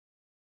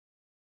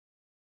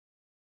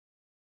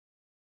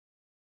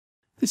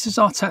This is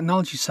our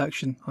technology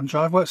section on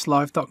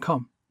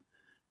DriveWorksLive.com.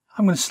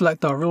 I'm going to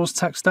select our rules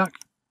tech stack.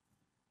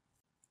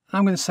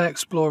 I'm going to say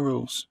Explore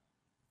Rules.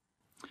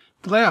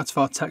 The layout of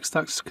our tech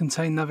stacks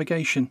contain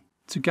navigation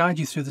to guide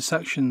you through the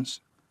sections.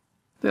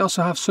 They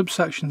also have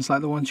subsections like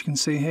the ones you can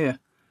see here.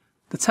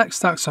 The tech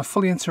stacks are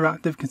fully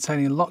interactive,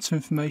 containing lots of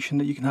information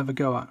that you can have a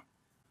go at.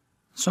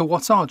 So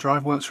what are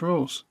DriveWorks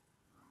rules?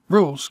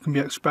 Rules can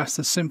be expressed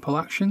as simple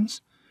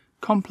actions,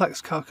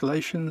 complex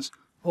calculations,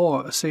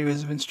 or a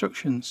series of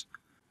instructions.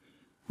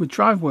 With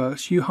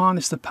DriveWorks, you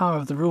harness the power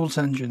of the rules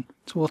engine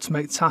to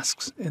automate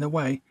tasks in a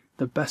way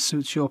that best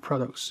suits your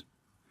products.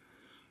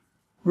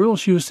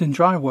 Rules used in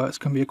DriveWorks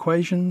can be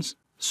equations,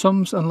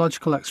 sums and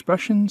logical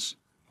expressions,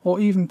 or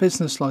even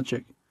business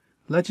logic,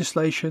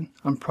 legislation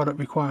and product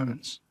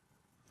requirements.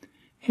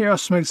 Here are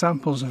some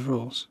examples of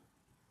rules.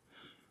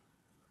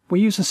 We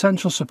use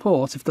essential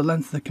support if the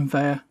length of the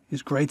conveyor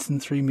is greater than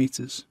 3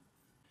 meters.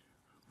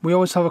 We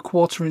always have a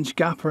 1/4 inch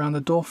gap around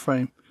the door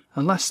frame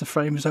unless the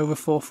frame is over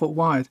 4 foot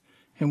wide,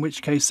 in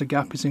which case the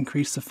gap is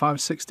increased to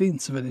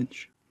 5/16 of an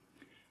inch.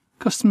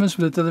 Customers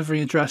with a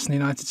delivery address in the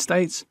United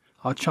States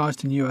are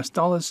charged in US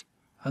dollars,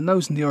 and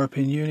those in the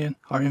European Union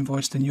are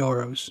invoiced in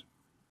euros.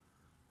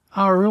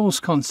 Our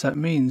rules concept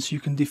means you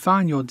can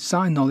define your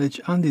design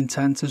knowledge and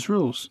intent as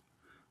rules.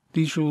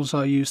 These rules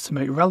are used to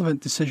make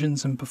relevant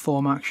decisions and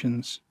perform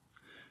actions.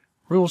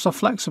 Rules are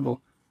flexible.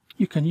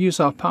 You can use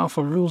our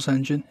powerful rules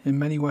engine in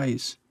many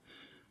ways.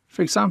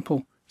 For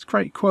example, to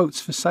create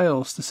quotes for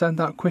sales to send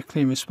out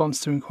quickly in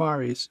response to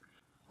inquiries,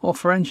 or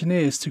for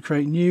engineers to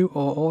create new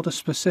or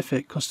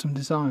order-specific custom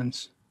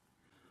designs.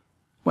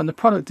 When the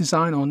product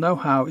design or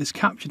know-how is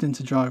captured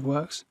into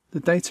DriveWorks, the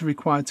data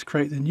required to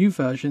create the new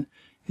version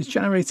is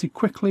generated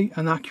quickly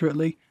and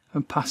accurately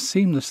and passed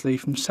seamlessly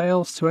from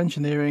sales to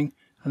engineering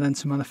and then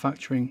to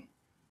manufacturing.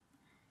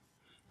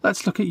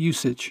 Let's look at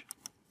usage.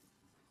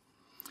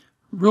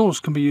 Rules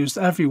can be used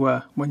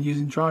everywhere when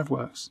using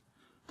DriveWorks.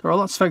 There are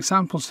lots of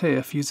examples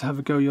here for you to have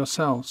a go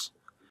yourselves.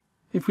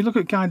 If we look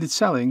at guided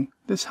selling,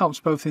 this helps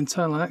both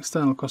internal and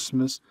external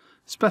customers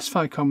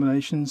specify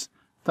combinations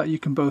that you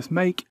can both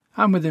make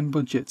and within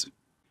budget.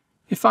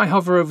 If I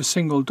hover over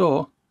single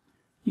door,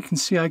 you can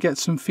see I get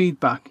some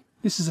feedback.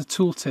 This is a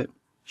tooltip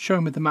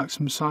showing me the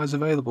maximum size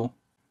available.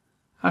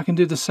 I can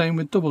do the same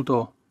with double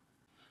door.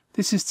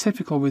 This is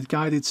typical with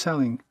guided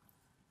selling.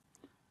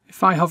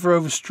 If I hover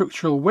over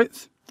structural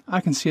width,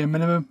 I can see a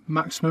minimum,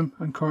 maximum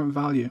and current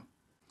value.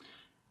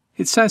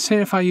 It says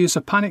here if I use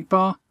a panic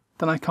bar,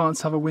 then I can't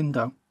have a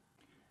window.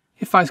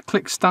 If I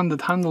click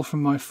standard handle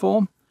from my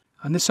form,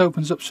 and this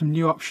opens up some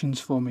new options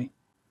for me.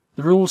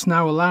 The rules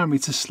now allow me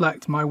to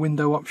select my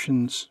window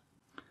options.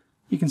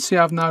 You can see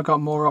I've now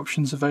got more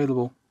options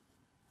available.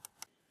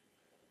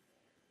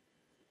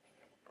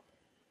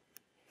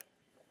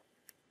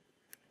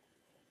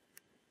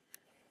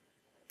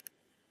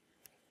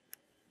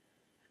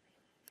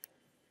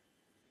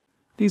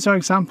 These are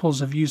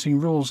examples of using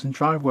rules in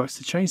DriveWorks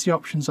to change the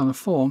options on a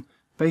form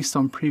based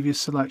on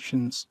previous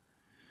selections.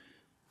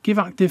 Give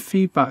active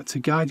feedback to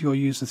guide your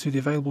user through the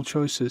available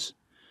choices.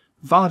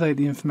 Validate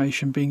the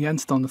information being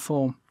entered on the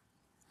form.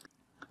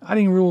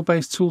 Adding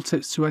rule-based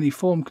tooltips to any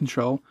form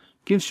control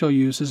gives your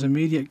users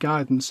immediate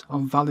guidance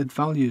on valid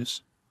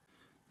values.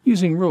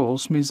 Using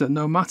rules means that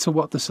no matter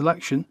what the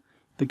selection,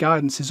 the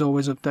guidance is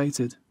always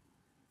updated.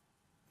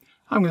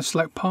 I'm going to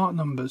select part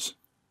numbers.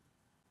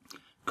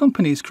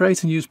 Companies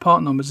create and use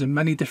part numbers in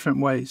many different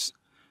ways.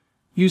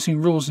 Using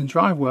rules in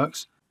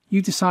DriveWorks,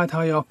 you decide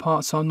how your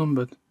parts are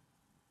numbered.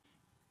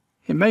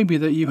 It may be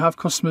that you have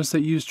customers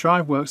that use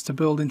DriveWorks to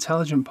build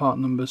intelligent part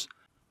numbers,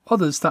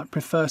 others that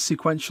prefer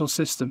sequential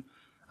system,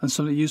 and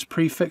some that use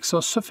prefix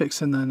or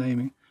suffix in their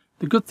naming.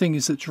 The good thing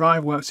is that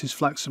DriveWorks is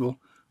flexible,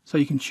 so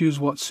you can choose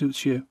what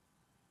suits you.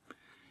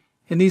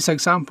 In these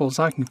examples,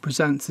 I can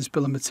present this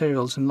bill of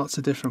materials in lots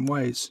of different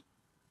ways.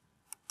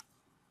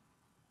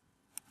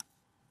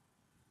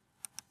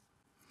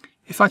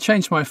 If I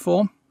change my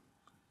form,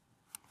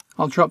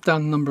 I'll drop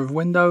down the number of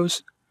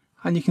windows,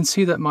 and you can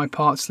see that my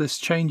parts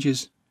list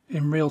changes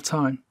in real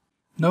time.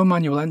 No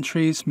manual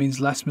entries means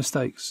less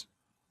mistakes.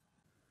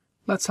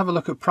 Let's have a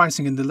look at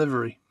pricing and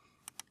delivery.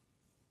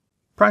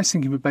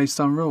 Pricing can be based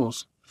on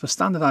rules for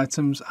standard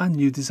items and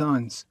new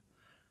designs.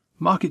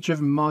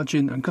 Market-driven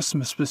margin and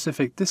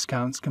customer-specific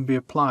discounts can be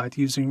applied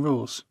using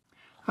rules.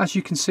 As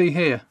you can see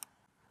here,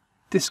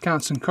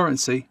 discounts and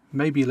currency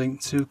may be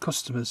linked to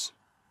customers.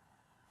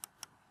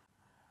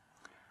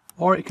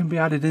 Or it can be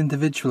added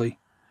individually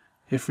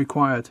if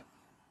required.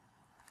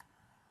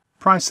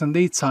 Price and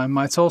lead time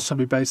might also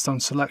be based on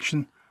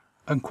selection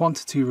and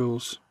quantity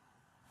rules.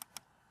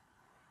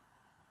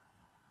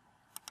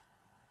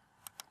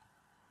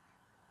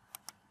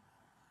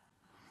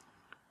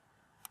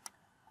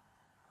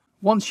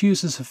 Once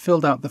users have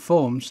filled out the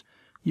forms,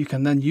 you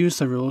can then use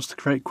the rules to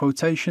create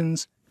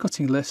quotations,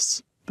 cutting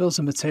lists, bills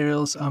of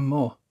materials and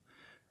more.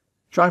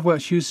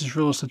 DriveWorks uses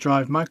rules to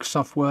drive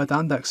Microsoft Word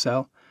and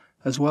Excel,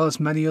 as well as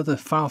many other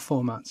file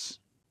formats.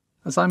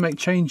 As I make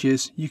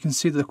changes, you can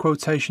see that the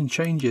quotation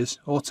changes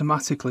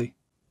automatically.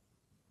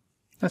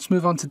 Let's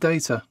move on to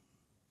data.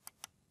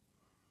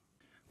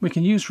 We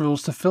can use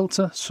rules to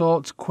filter,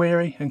 sort,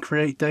 query and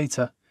create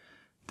data.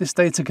 This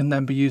data can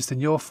then be used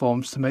in your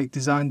forms to make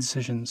design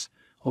decisions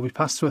or be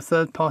passed to a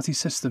third-party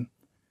system.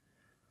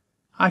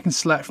 I can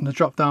select from the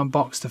drop-down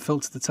box to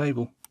filter the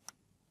table.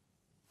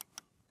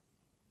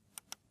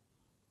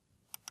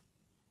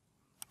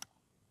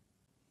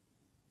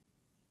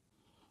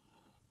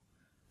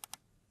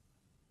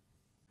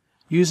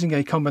 Using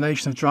a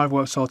combination of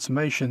DriveWorks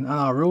automation and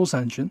our rules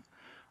engine,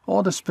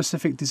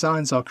 order-specific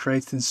designs are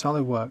created in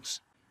SolidWorks.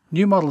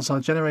 New models are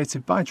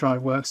generated by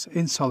DriveWorks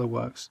in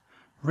SolidWorks,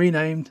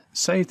 renamed,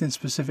 saved in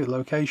specific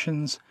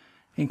locations,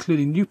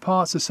 including new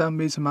parts,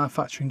 assemblies and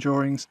manufacturing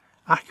drawings,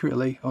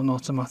 accurately and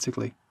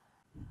automatically.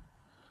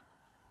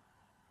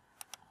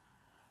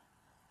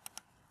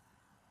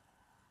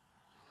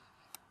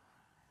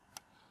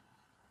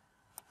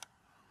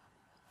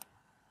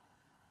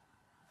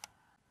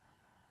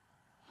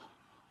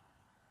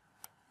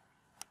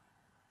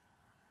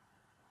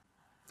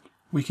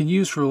 We can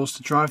use rules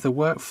to drive the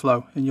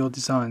workflow in your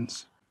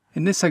designs.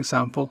 In this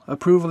example,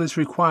 approval is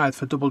required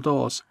for double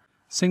doors.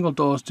 Single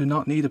doors do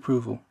not need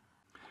approval.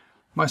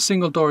 My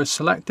single door is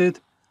selected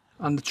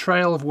and the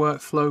trail of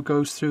workflow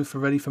goes through for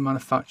ready for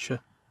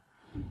manufacture.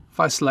 If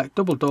I select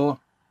double door,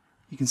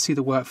 you can see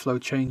the workflow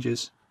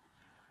changes.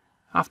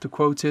 After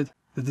quoted,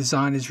 the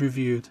design is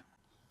reviewed.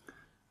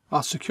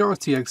 Our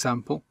security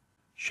example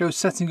shows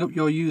setting up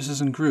your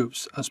users and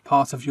groups as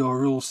part of your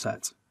rule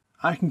set.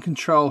 I can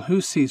control who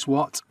sees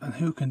what and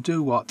who can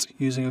do what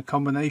using a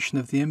combination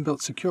of the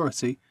inbuilt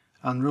security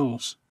and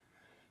rules.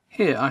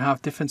 Here I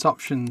have different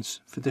options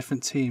for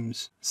different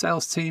teams: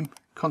 sales team,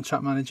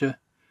 contract manager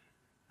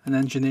and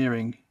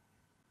engineering.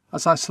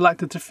 As I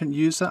select a different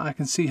user, I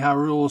can see how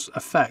rules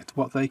affect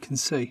what they can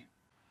see.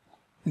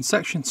 In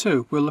section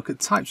 2 we'll look at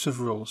types of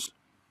rules.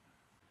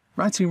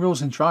 Writing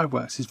rules in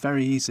DriveWorks is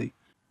very easy,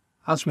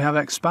 as we have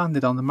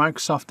expanded on the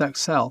Microsoft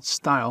Excel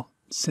style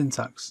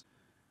syntax.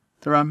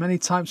 There are many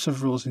types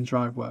of rules in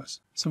DriveWorks,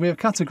 so we have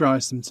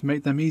categorized them to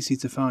make them easy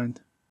to find.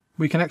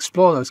 We can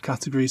explore those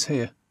categories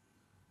here.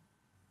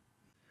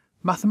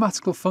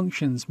 Mathematical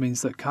functions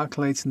means that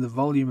calculating the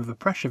volume of a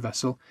pressure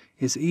vessel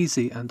is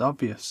easy and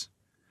obvious.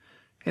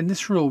 In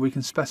this rule we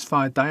can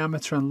specify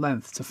diameter and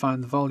length to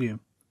find the volume.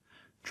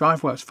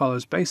 DriveWorks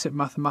follows basic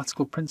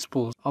mathematical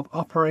principles of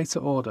operator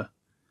order.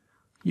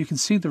 You can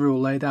see the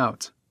rule laid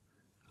out.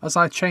 As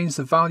I change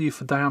the value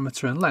for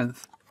diameter and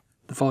length,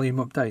 the volume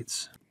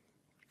updates.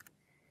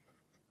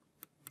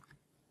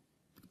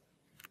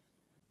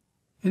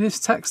 In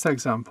this text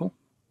example,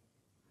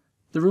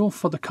 the rule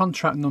for the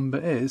contract number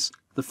is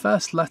the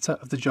first letter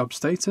of the job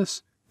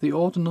status, the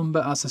order number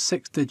as a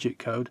 6-digit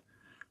code,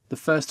 the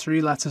first 3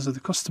 letters of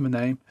the customer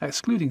name,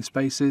 excluding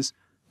spaces,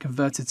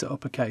 converted to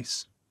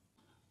uppercase.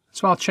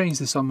 So I'll change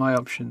this on my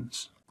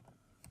options.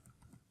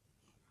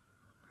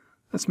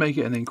 Let's make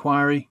it an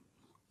inquiry,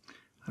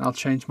 and I'll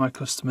change my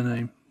customer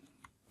name.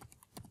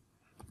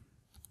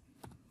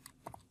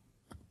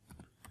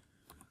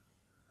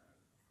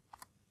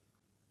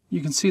 You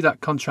can see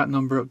that contract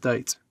number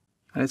update,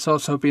 and it's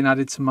also been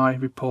added to my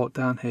report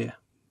down here.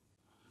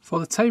 For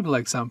the table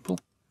example,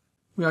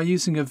 we are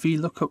using a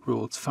VLOOKUP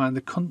rule to find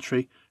the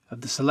country of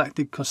the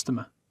selected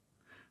customer.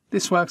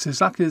 This works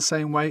exactly the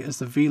same way as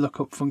the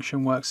VLOOKUP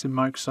function works in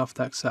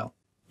Microsoft Excel.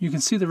 You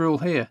can see the rule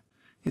here.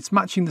 It's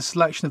matching the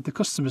selection of the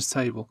customers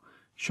table,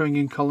 showing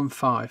in column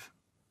 5.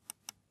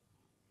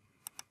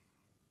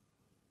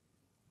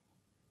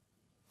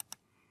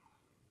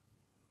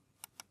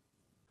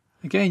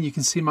 Again, you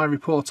can see my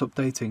report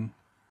updating.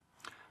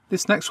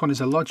 This next one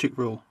is a logic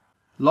rule.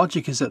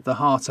 Logic is at the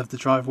heart of the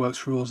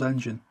DriveWorks rules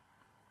engine.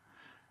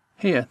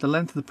 Here, the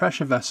length of the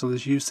pressure vessel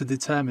is used to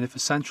determine if a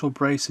central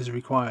brace is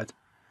required.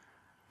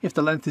 If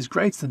the length is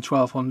greater than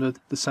 1200,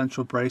 the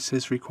central brace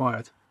is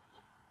required.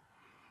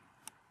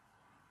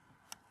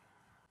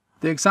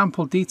 The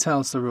example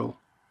details the rule.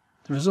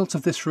 The result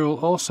of this rule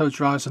also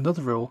drives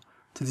another rule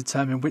to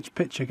determine which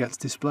picture gets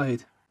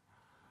displayed.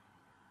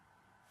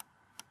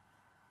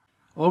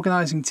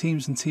 Organising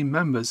teams and team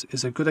members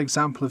is a good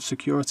example of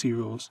security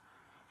rules.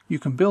 You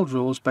can build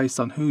rules based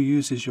on who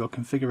uses your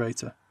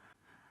configurator.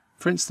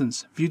 For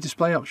instance, view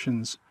display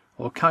options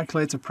or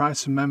calculate the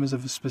price of members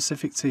of a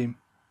specific team.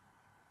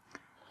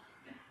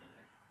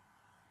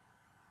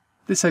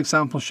 This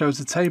example shows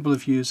a table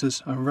of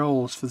users and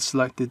roles for the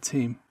selected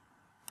team.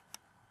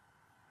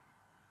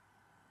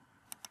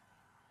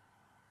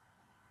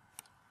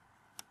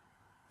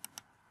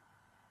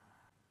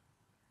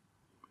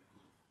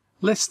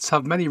 Lists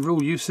have many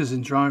rule uses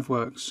in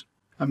DriveWorks,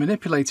 and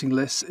manipulating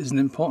lists is an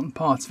important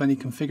part of any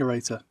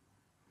configurator.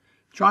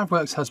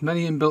 DriveWorks has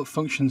many inbuilt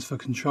functions for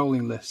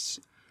controlling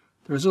lists.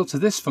 The result of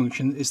this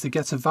function is to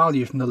get a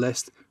value from the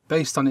list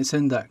based on its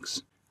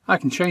index. I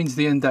can change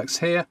the index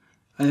here,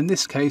 and in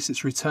this case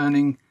it's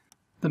returning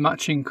the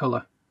matching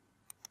colour.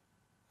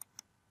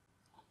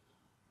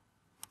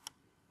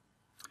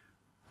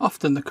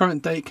 Often the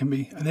current date can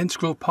be an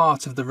integral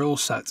part of the rule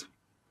set.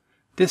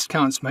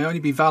 Discounts may only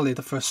be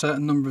valid for a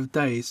certain number of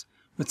days,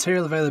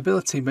 Material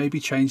availability may be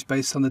changed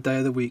based on the day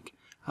of the week,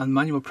 and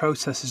manual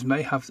processes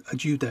may have a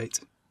due date.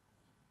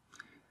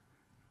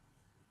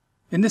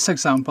 In this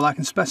example, I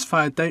can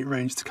specify a date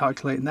range to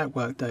calculate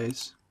network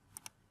days.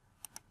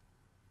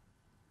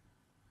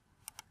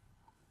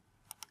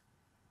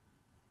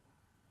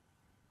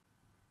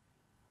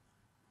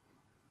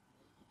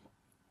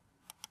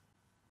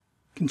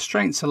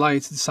 Constraints allow you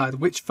to decide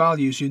which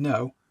values you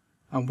know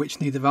and which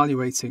need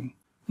evaluating.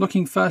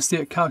 Looking firstly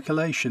at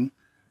calculation,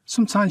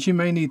 sometimes you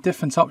may need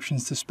different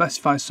options to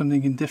specify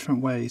something in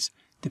different ways,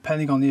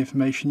 depending on the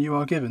information you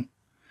are given.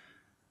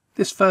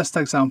 This first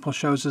example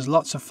shows us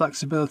lots of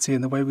flexibility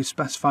in the way we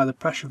specify the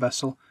pressure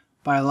vessel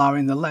by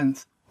allowing the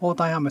length or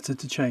diameter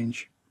to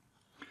change.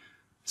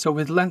 So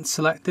with length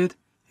selected,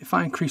 if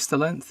I increase the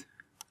length,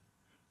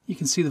 you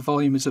can see the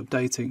volume is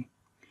updating.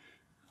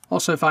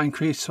 Also, if I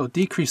increase or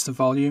decrease the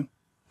volume,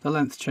 the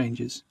length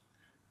changes.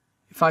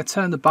 If I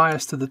turn the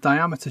bias to the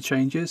diameter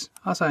changes,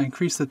 as I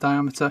increase the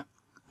diameter,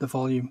 the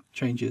volume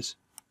changes.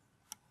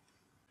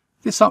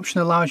 This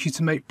option allows you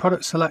to make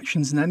product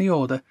selections in any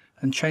order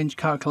and change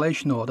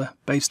calculation order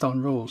based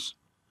on rules.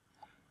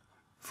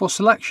 For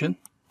selection,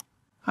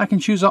 I can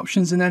choose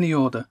options in any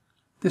order.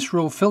 This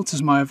rule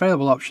filters my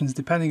available options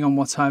depending on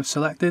what I have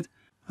selected,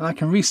 and I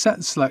can reset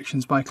the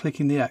selections by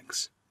clicking the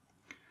X.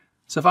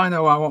 So if I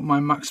know I want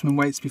my maximum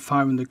weight to be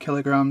 500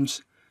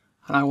 kilograms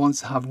and I want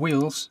to have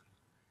wheels,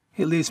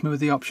 it leaves me with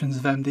the options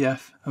of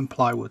MDF and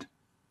plywood.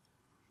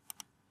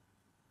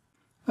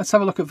 Let's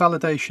have a look at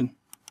validation.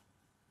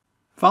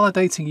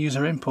 Validating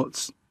user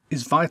inputs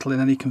is vital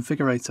in any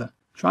configurator.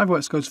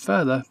 DriveWorks goes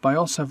further by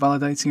also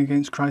validating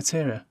against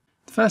criteria.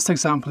 The first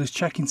example is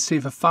checking to see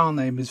if a file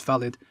name is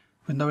valid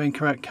with no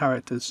incorrect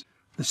characters.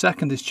 The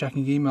second is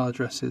checking email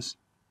addresses.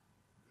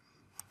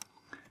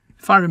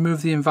 If I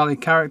remove the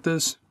invalid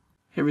characters,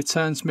 it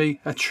returns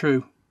me a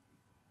true.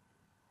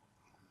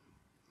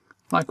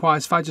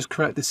 Likewise, if I just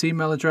correct this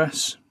email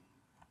address,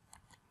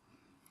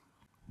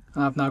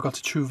 and I've now got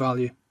a true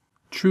value.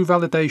 True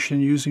validation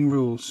using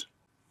rules.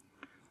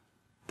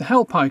 The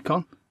help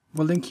icon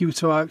will link you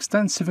to our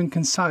extensive and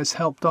concise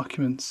help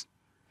documents,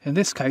 in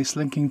this case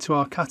linking to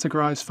our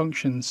categorized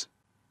functions.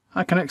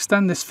 I can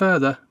extend this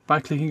further by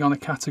clicking on a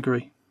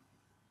category.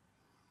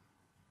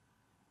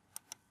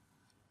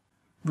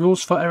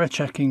 Rules for error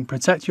checking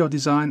protect your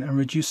design and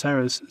reduce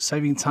errors,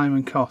 saving time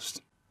and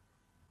cost.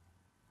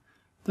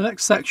 The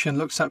next section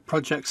looks at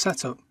project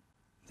setup.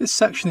 This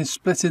section is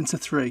split into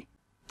three.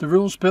 The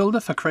rules builder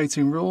for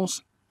creating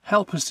rules,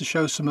 help us to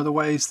show some of the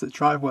ways that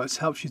DriveWorks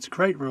helps you to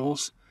create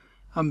rules,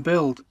 and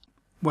build,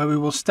 where we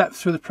will step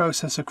through the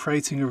process of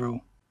creating a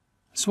rule.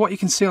 So what you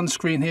can see on the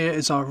screen here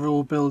is our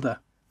rule builder.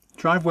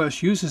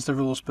 DriveWorks uses the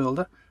rules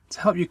builder to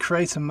help you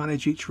create and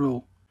manage each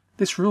rule.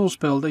 This rules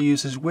builder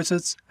uses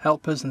wizards,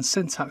 helpers and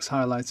syntax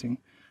highlighting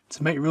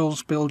to make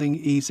rules building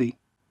easy.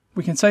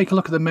 We can take a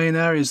look at the main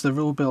areas of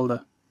the rule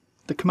builder.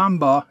 The command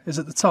bar is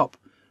at the top.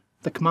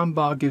 The command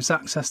bar gives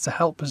access to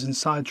helpers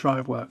inside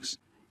DriveWorks.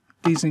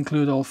 These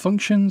include all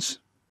functions,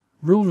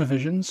 rule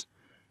revisions,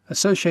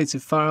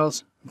 associated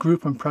files,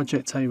 group and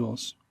project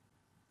tables.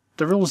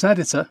 The rules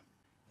editor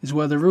is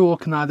where the rule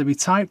can either be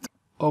typed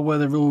or where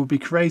the rule will be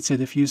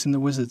created if using the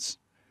wizards.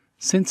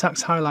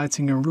 Syntax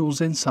highlighting and rules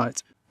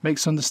insight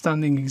makes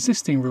understanding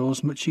existing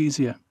rules much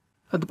easier.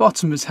 At the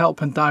bottom is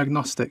help and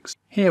diagnostics.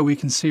 Here we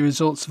can see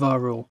results of our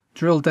rule.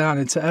 Drill down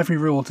into every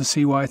rule to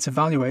see why it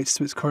evaluates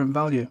to its current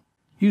value.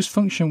 Use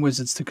function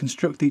wizards to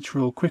construct each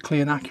rule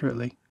quickly and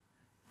accurately.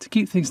 To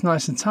keep things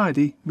nice and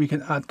tidy, we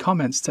can add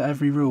comments to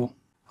every rule.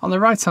 On the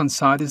right hand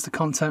side is the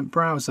content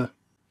browser.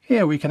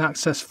 Here we can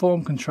access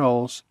form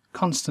controls,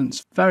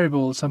 constants,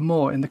 variables and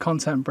more in the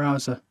content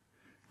browser.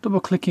 Double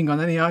clicking on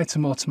any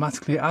item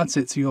automatically adds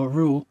it to your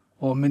rule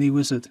or mini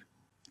wizard.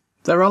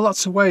 There are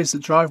lots of ways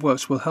that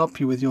DriveWorks will help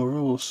you with your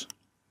rules.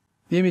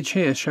 The image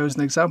here shows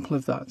an example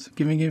of that,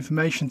 giving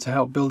information to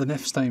help build an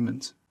if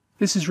statement.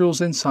 This is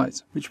Rules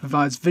Insight, which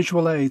provides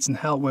visual aids and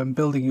help when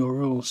building your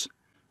rules.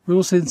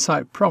 Rules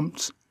Insight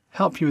prompts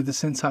help you with the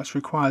syntax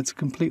required to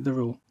complete the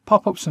rule.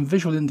 Pop-ups and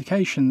visual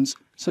indications,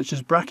 such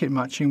as bracket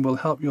matching, will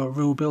help your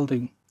rule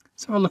building.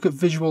 Let's have a look at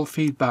visual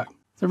feedback.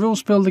 The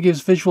Rules Builder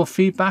gives visual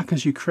feedback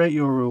as you create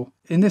your rule.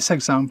 In this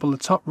example, the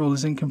top rule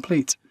is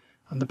incomplete,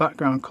 and the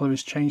background colour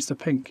is changed to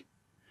pink.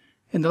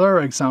 In the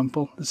lower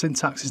example, the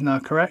syntax is now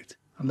correct,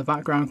 and the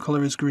background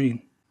colour is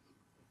green.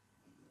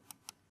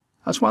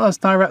 As well as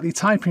directly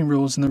typing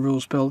rules in the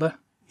Rules Builder,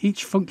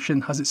 each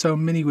function has its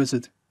own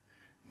mini-wizard.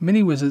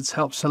 Mini-wizards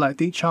help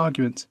select each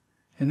argument,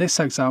 in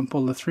this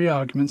example the 3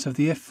 arguments of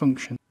the if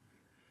function.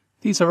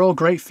 These are all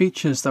great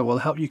features that will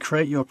help you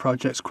create your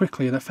projects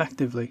quickly and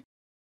effectively.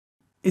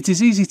 It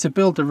is easy to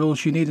build the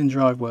rules you need in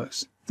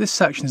DriveWorks. This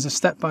section is a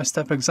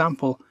step-by-step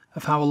example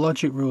of how a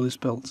logic rule is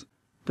built.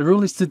 The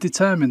rule is to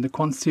determine the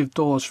quantity of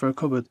doors for a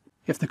cupboard.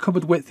 If the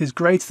cupboard width is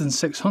greater than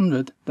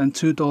 600, then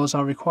 2 doors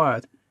are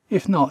required.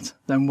 If not,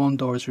 then 1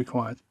 door is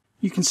required.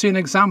 You can see an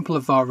example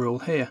of our rule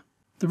here.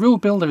 The Rule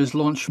Builder is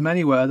launched from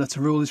anywhere that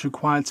a rule is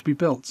required to be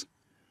built.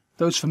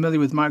 Those familiar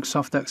with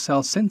Microsoft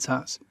Excel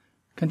syntax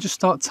can just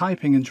start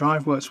typing and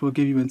DriveWorks will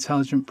give you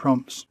intelligent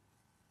prompts.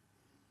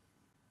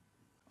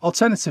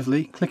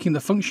 Alternatively, clicking the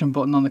function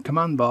button on the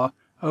command bar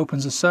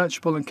opens a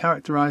searchable and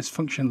characterized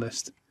function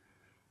list.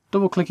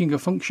 Double-clicking a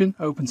function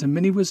opens a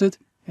mini-wizard,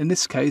 in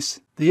this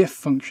case, the if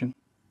function.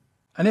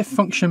 An if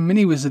function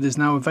mini-wizard is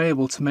now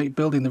available to make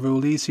building the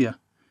rule easier.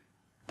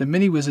 The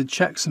mini-wizard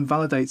checks and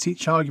validates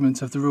each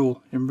argument of the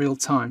rule in real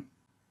time.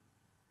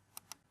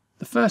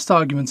 The first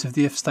argument of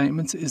the if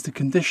statement is the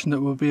condition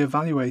that will be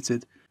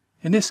evaluated.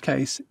 In this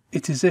case,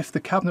 it is if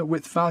the cabinet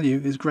width value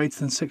is greater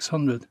than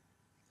 600.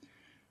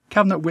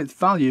 Cabinet width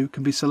value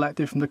can be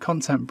selected from the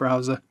content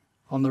browser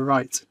on the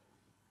right.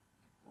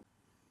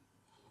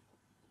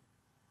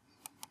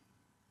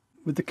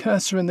 With the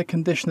cursor in the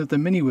condition of the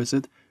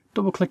mini-wizard,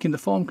 double-clicking the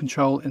form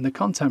control in the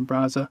content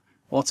browser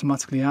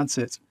automatically adds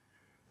it.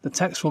 The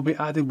text will be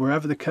added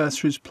wherever the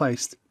cursor is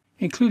placed,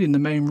 including the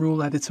main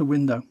rule editor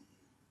window.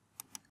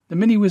 The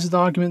mini-wizard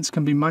arguments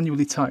can be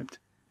manually typed.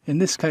 In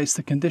this case,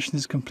 the condition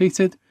is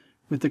completed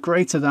with the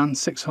greater than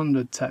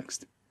 600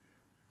 text,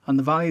 and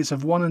the values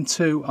of 1 and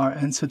 2 are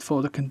entered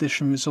for the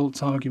condition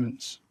results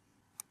arguments.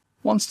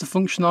 Once the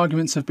function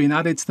arguments have been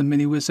added to the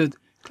mini-wizard,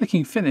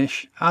 clicking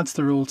Finish adds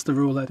the rule to the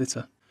rule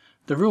editor.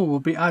 The rule will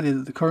be added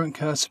at the current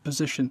cursor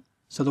position,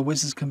 so the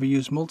wizards can be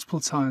used multiple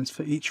times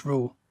for each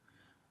rule.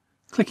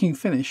 Clicking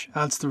Finish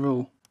adds the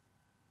rule.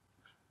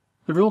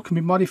 The rule can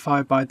be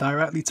modified by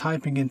directly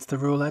typing into the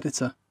rule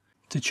editor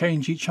to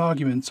change each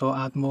argument or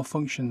add more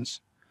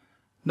functions.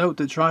 Note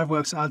that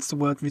DriveWorks adds the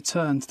word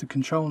return to the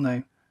control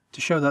name to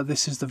show that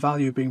this is the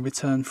value being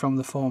returned from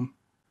the form.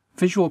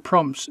 Visual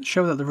prompts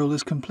show that the rule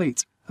is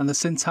complete and the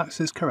syntax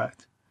is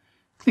correct.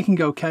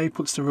 Clicking OK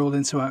puts the rule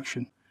into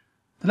action.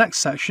 The next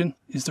section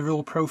is the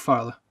Rule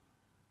Profiler.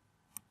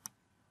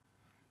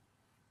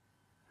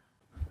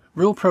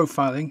 Rule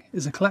profiling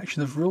is a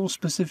collection of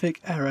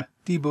rule-specific error,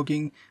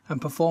 debugging and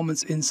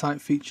performance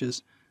insight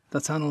features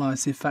that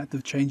analyse the effect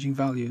of changing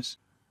values.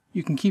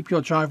 You can keep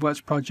your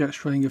DriveWorks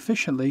projects running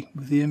efficiently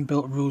with the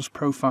inbuilt rules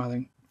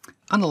profiling.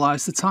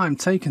 Analyse the time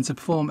taken to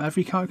perform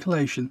every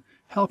calculation,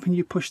 helping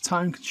you push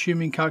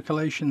time-consuming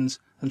calculations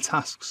and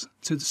tasks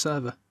to the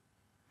server.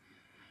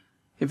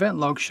 Event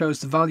log shows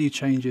the value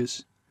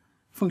changes.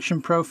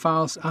 Function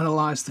profiles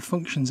analyse the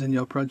functions in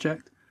your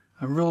project,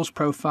 and rules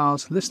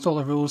profiles list all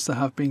the rules that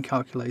have been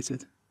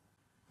calculated.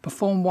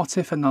 Perform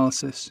what-if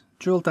analysis,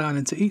 drill down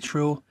into each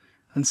rule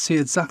and see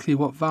exactly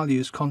what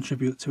values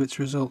contribute to its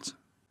result.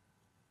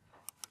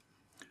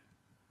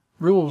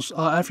 Rules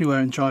are everywhere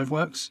in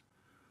DriveWorks.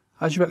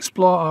 As you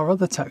explore our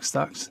other tech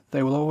stacks,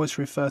 they will always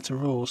refer to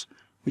rules,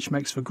 which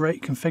makes for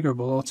great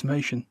configurable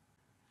automation.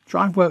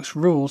 DriveWorks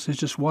Rules is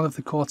just one of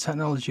the core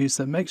technologies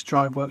that makes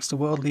DriveWorks the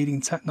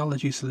world-leading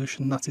technology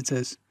solution that it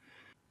is.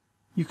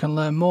 You can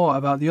learn more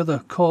about the other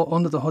core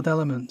under-the-hood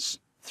elements,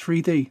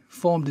 3D,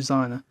 Form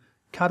Designer,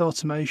 CAD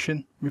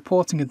automation,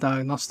 reporting and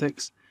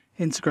diagnostics,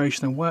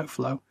 integration and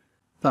workflow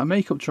that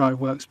make up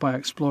DriveWorks by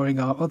exploring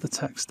our other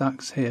tech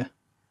stacks here.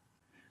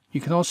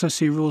 You can also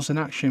see rules in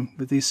action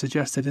with these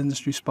suggested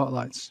industry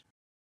spotlights.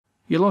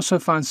 You'll also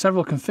find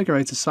several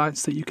configurator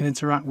sites that you can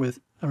interact with,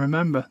 and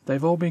remember,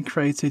 they've all been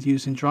created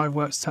using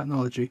DriveWorks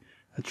technology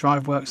at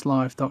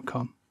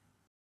DriveWorksLive.com.